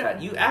note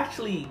that you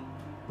actually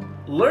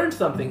learned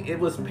something. It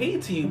was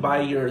paid to you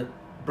by your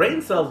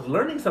brain cells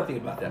learning something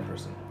about that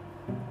person.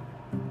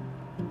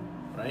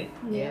 Right?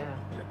 Yeah.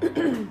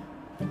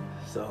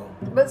 So,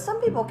 But some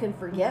people can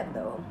forget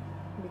though,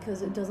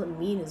 because it doesn't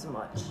mean as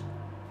much.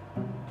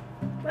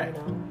 right.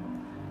 You know?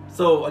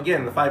 So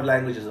again, the 5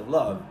 languages of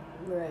love.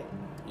 Right.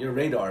 Your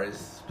radar is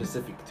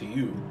specific to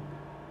you.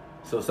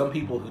 So some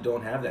people who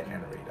don't have that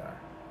kind of radar.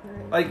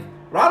 Right. Like,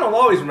 Ronald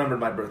always remembered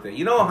my birthday.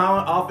 You know how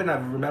often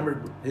I've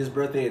remembered his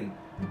birthday in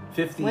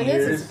 50 When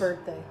years? is his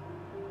birthday?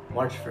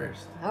 March 1st.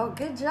 Oh,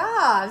 good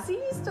job. See,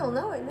 you still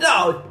know it.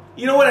 No!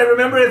 You know what I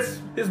remember it's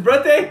his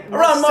birthday?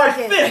 Around March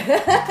 5th!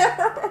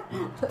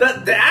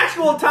 5th. The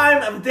actual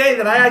time of day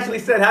that I actually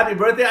said happy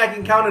birthday, I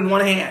can count in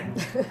one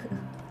hand.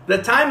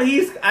 The time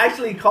he's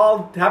actually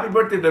called happy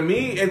birthday to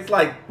me, it's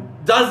like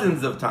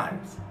dozens of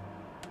times.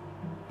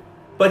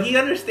 But he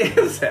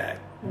understands that.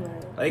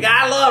 Right. Like,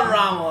 I love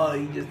Ramo.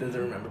 He just doesn't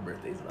remember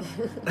birthdays.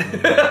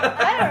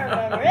 I don't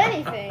remember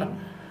anything.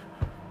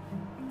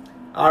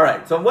 All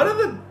right. So what are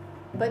the...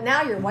 But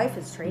now your wife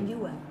has trained you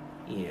well.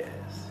 Yes.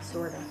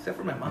 Sort of. Except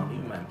for my mom.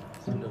 Even my mom.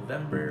 So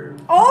November.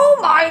 Oh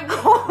my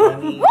god!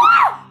 20.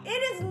 What? It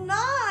is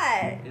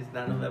not! It's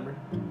not November.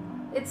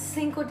 It's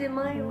Cinco de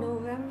Mayo.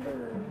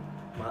 November.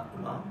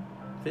 Mom?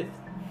 5th?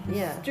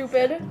 Yeah.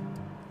 Stupid.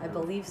 I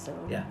believe so.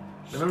 Yeah.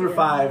 November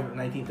 5,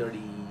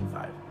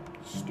 1935.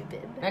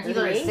 Stupid.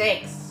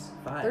 1936.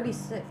 5.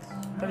 36.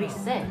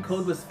 36. The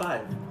code was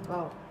 5.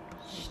 Oh.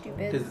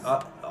 Stupid. Because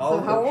So all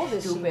how the... old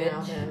is she Stupid.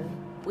 now then?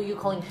 What are you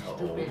calling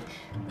stupid?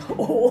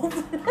 Old.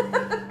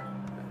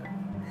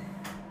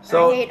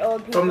 So, I hate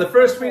old people. from the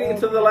first reading Old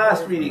to the people.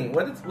 last reading,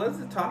 what is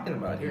it talking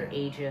about You're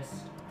here?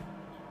 ageist.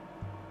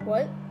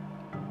 What?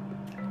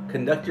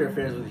 Conduct your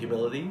affairs with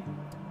humility.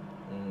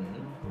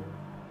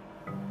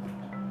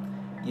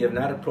 You have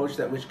not approached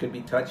that which could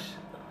be touched.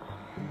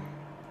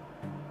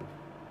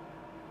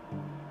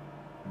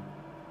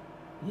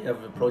 You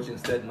have approached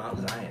instead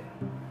Mount Zion.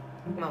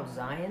 Mount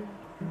Zion?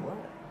 What?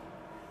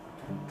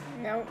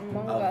 Mount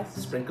Among Of Us.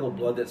 sprinkled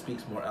blood that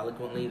speaks more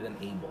eloquently than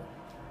Abel.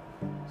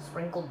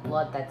 Sprinkled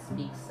blood that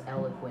speaks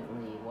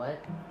eloquently.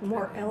 What?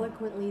 More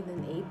eloquently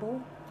than Abel?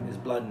 His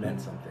blood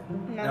meant something.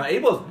 No. Now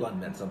Abel's blood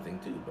meant something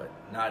too, but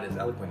not as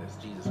eloquent as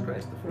Jesus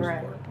Christ, the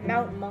firstborn.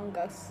 Mount Among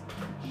Us.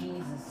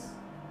 Jesus.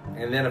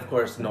 And then, of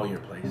course, know your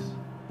place.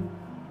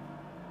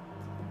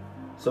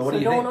 So what So do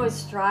you don't think? always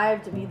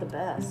strive to be the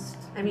best.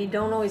 I mean,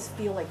 don't always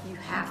feel like you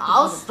have to.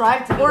 I'll be the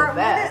strive to be Or the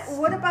best.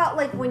 what about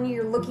like when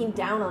you're looking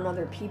down on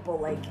other people,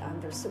 like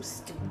they're so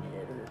stupid,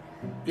 or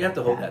You have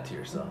to hold that to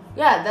yourself.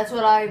 Yeah, that's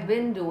what I've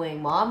been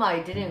doing, Mom. I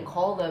didn't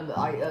call them.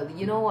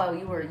 You know, while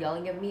you were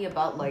yelling at me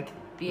about like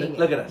being.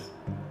 Look at us.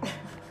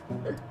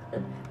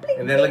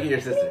 And then look at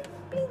your sister.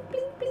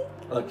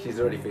 Look, she's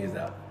already phased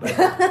out.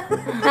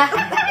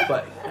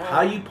 But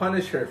how you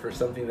punish her for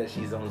something that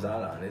she zones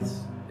out on,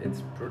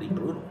 it's pretty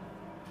brutal.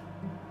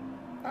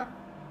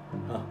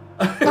 Huh.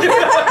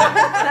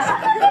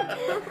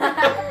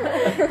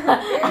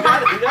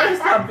 you gotta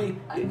stop being.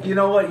 You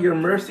know what? Your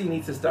mercy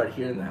needs to start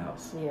here in the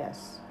house,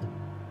 yes.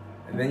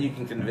 and then you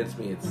can convince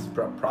me it's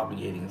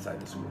propagating inside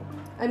the school.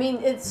 I mean,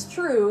 it's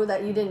true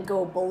that you didn't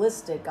go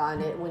ballistic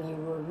on it when you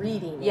were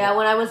reading. Yeah, it.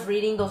 when I was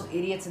reading those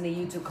idiots in the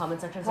YouTube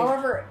comment section saying,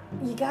 However,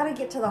 you got to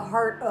get to the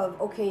heart of,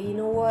 okay, you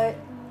know what?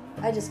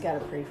 I just got to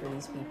pray for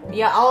these people.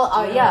 yeah,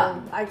 I'll, You yeah,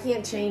 know, I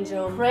can't change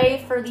them.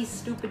 pray for these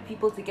stupid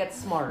people to get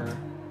smarter.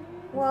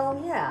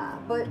 Well, yeah,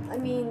 but I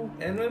mean,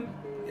 And then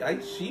I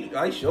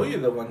show you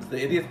the ones,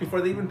 the idiots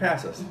before they even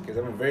pass us, because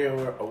I'm very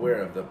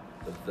aware of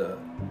the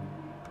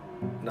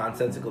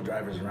nonsensical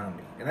drivers around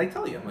me. And I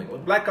tell you, I'm like, well,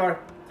 black car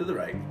to the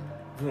right,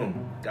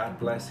 boom. God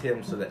bless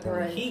him, so that when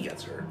Right. he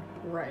gets hurt,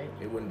 right.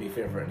 it wouldn't be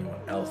fair for anyone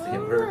else to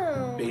get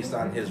hurt based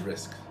on his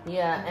risk.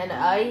 Yeah, and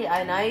I.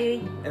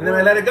 And then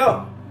I let it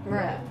go.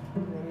 Right.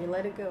 And then you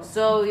let it go.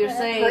 So you're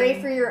saying.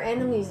 Pray for your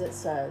enemies, it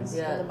says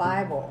Yeah. in the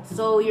Bible.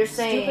 So you're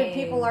saying. Stupid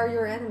people are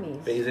your enemies.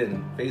 Phase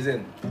in, phase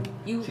in.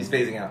 You. She's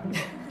phasing out.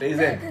 Phase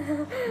in.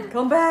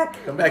 Come back.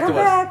 Come back to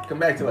us. Come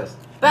back to us.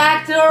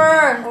 Back to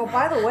her! Oh,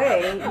 by the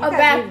way, you guys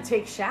back. need to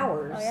take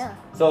showers. Oh yeah.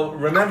 So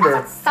remember,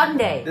 It's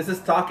Sunday. this is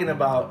talking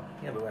about.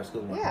 Yeah, but we have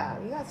school tomorrow. Yeah,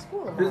 you got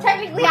school This- tomorrow.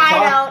 Technically,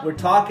 I don't. We're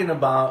talking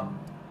about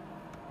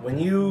when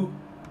you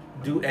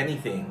do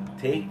anything,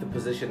 take the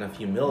position of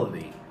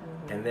humility,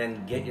 and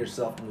then get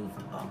yourself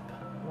moved up.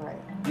 Right.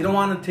 You don't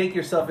want to take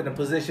yourself in a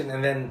position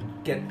and then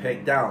get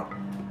pegged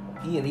down.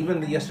 Ian,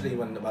 even yesterday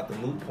when about the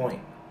moot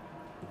point,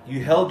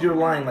 you held your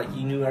line like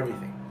you knew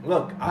everything.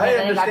 Look, I And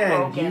then it got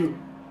understand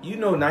broken. you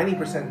know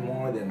 90%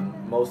 more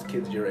than most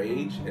kids your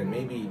age, and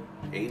maybe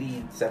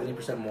 80,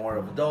 70% more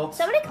of adults,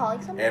 Somebody calling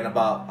somebody. and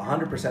about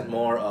 100%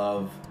 more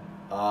of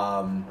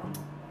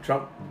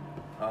Trump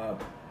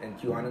and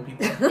QAnon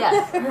people.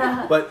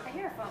 Yes. But I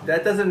hear a phone.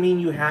 that doesn't mean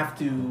you have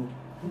to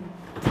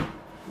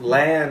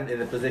land in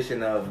the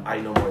position of I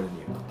know more than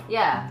you.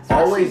 yeah.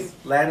 Always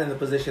land in the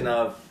position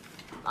of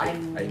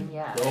I'm I'm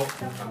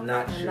not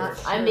not sure. sure.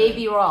 I may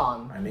be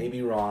wrong. I may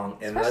be wrong,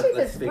 and Especially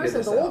let's if figure this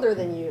this person's out. older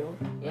than you.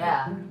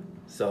 Yeah.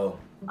 So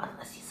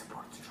Unless he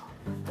supports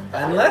Trump.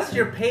 unless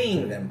you're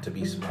paying them to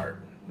be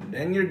smart,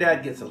 then your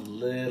dad gets a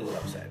little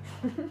upset.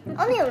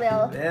 Only a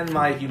little. Then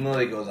my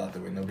humility goes out the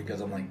window because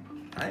I'm like,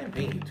 I am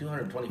paying you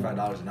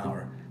 $225 an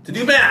hour to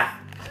do math.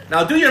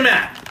 Now do your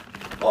math.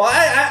 Oh,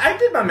 I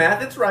did my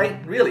math. It's right.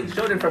 Really,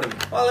 show it in front of me.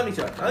 Oh, let me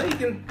show it. Oh,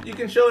 you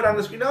can show it on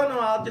the screen. No,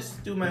 I'll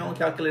just do my own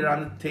calculator on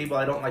the table.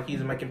 I don't like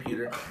using my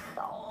computer.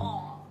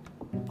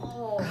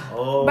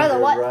 Oh, Brother, you're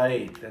what?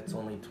 right. That's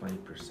only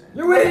 20%.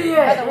 You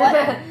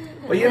idiot!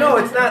 But you know,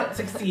 it's not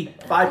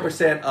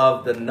 65%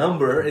 of the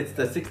number. It's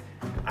the 6.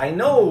 I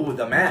know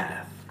the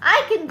math.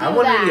 I can do I'm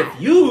wondering that.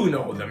 if you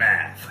know the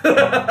math.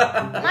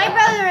 My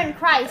brother in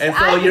Christ. And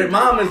I so can your do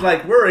mom that. is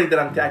like worried that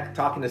I'm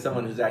talking to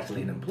someone who's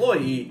actually an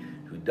employee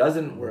who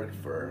doesn't work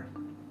for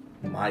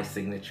my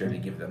signature to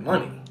give them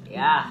money.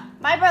 Yeah.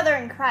 My brother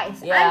in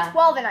Christ. Yeah. I'm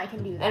 12 and I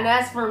can do that. And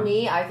as for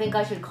me, I think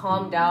I should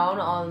calm down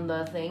on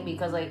the thing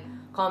because, like,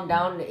 calm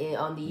down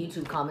on the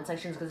YouTube comment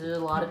sections because there's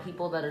a lot of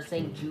people that are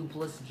saying Jew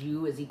plus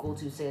Jew is equal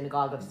to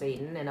synagogue of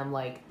Satan, and I'm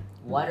like,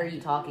 what are you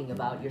talking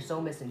about? You're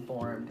so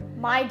misinformed.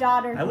 My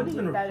daughter I can wouldn't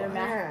do even better reply.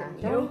 math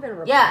than Don't you. even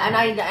reply. Yeah,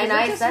 and It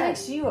I just said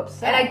makes it. you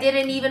upset. And I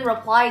didn't even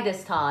reply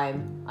this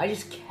time. I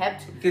just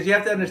kept. Because you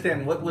have to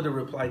understand, what would a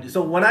reply do?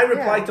 So when I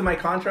reply Yeah. to my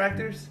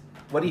contractors,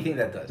 what do you think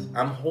that does?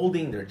 I'm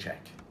holding their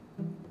check.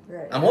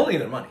 Right. I'm holding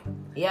their money.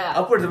 Yeah.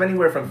 Upwards of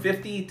anywhere from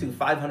 $50,000 to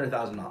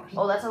 $500,000.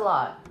 Oh, that's a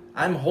lot.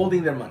 I'm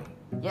holding their money.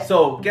 Yeah.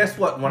 So guess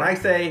what? When I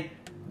say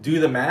do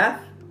the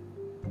math,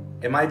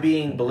 am I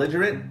being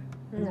belligerent?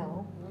 No.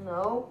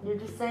 No, you're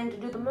just saying to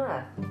do the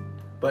math.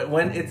 But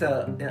when it's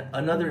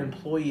another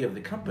employee of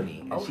the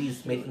company and Oh, she's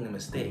shoot. making a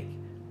mistake,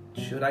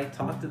 should I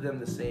talk to them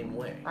the same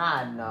way?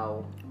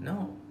 No.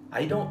 No,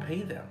 I don't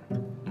pay them.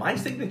 My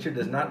signature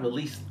does not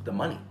release the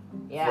money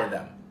Yeah. for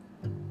them.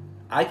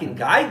 I can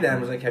guide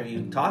them. It's like, have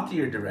you talked to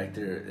your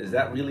director? Is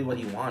that really what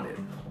he wanted?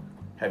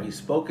 Have you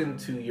spoken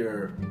to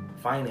your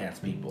finance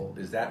people?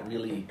 Is that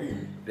really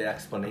the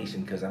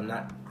explanation? Because I'm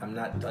not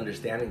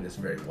understanding this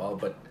very well.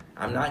 But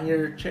I'm not in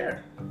your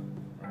chair,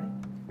 right?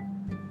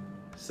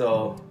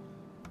 So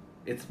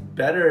it's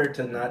better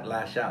to not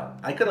lash out.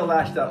 I could have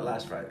lashed out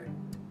last Friday.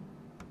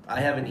 I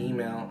have an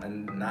email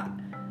and not.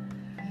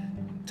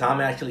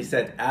 Tom actually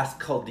said,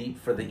 ask Kuldeep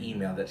for the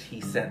email that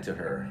he sent to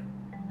her,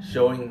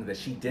 showing that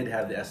she did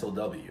have the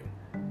SOW,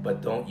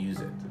 but don't use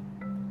it.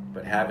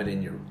 But have it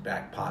in your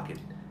back pocket.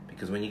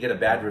 Because when you get a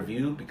bad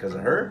review because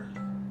of her,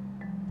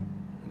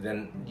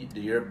 then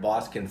your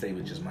boss can say,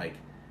 which is Mike,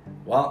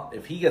 well,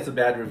 if he gets a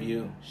bad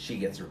review, she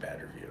gets her bad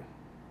review.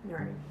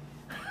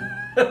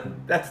 Right.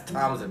 That's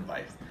Tom's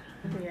advice.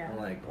 Yeah. I'm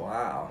like,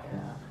 wow. Yeah.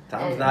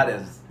 Tom's And- not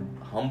as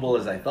humble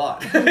as I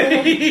thought.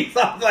 He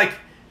sounds like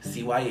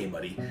CYA,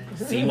 buddy.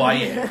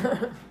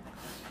 CYA.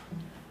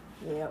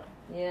 Yep.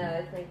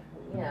 Yeah, I think.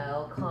 Yeah,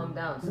 I'll calm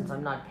down since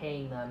I'm not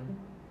paying them.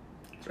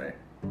 That's right.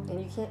 And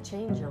you can't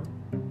change them.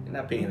 You're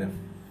not paying them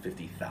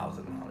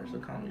 $50,000, so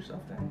calm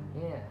yourself down.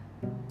 Yeah.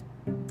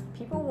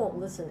 People won't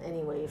listen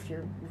anyway if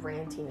you're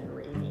ranting and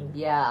raving.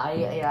 Yeah.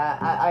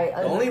 I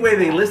The only way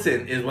they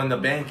listen is when the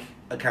bank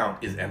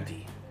account is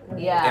empty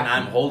Yeah. and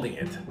I'm holding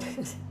it.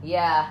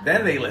 Yeah.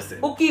 Then they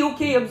listen.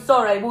 Okay, I'm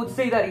sorry. I won't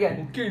say that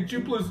again. Okay,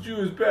 Jew plus Jew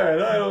is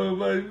bad. I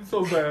don't. It's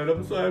so bad.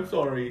 I'm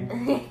sorry.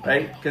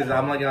 Right? Because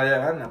I'm like,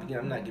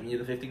 I'm not giving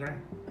you the $50,000.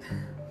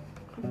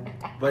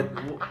 But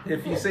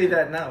if you say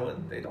that now,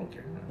 they don't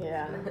care.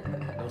 Yeah.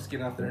 No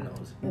skin off their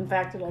nose. In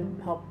fact, it'll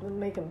help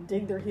make them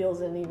dig their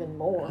heels in even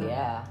more.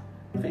 Yeah.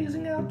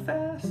 Phasing out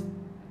fast.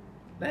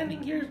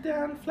 Landing gears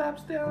down,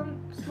 flaps down,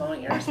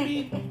 slowing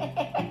airspeed.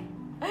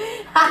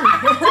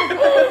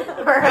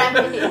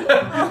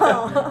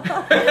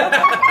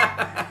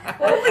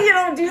 Hopefully you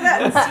don't do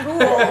that in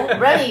school.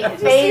 Remy Did you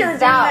see her phased do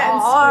that out in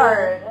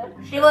hard.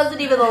 She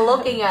wasn't even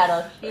looking at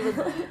us. She was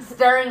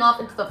staring off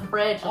into the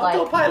fridge like.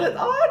 Autopilot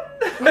on.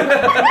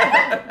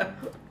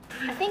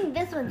 I think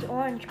this one's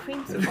orange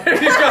creamsicle. There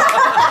you go.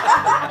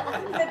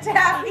 The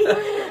taffy.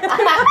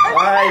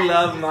 I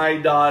love my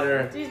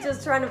daughter. She's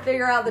just trying to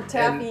figure out the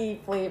taffy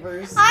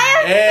flavors.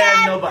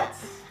 And no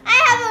butts. I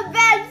have a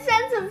bad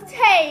sense of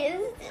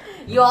taste.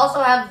 You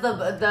also have the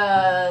But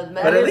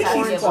at least medicine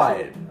she's table.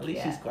 quiet. At least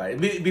Yeah. she's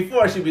quiet.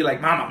 Before she'd be like,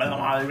 mama.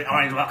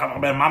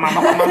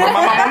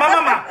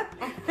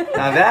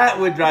 Now that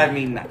would drive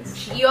me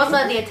nuts. You also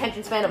have the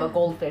attention span of a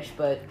goldfish,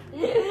 but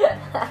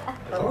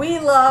But we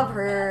love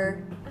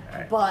her.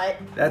 Alright. But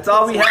That's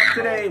all we have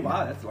today.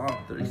 Wow, that's long.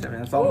 37.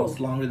 That's almost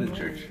longer than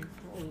church.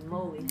 holy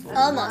moly.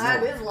 Almost.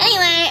 That is long.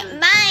 Anyway,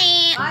 bye.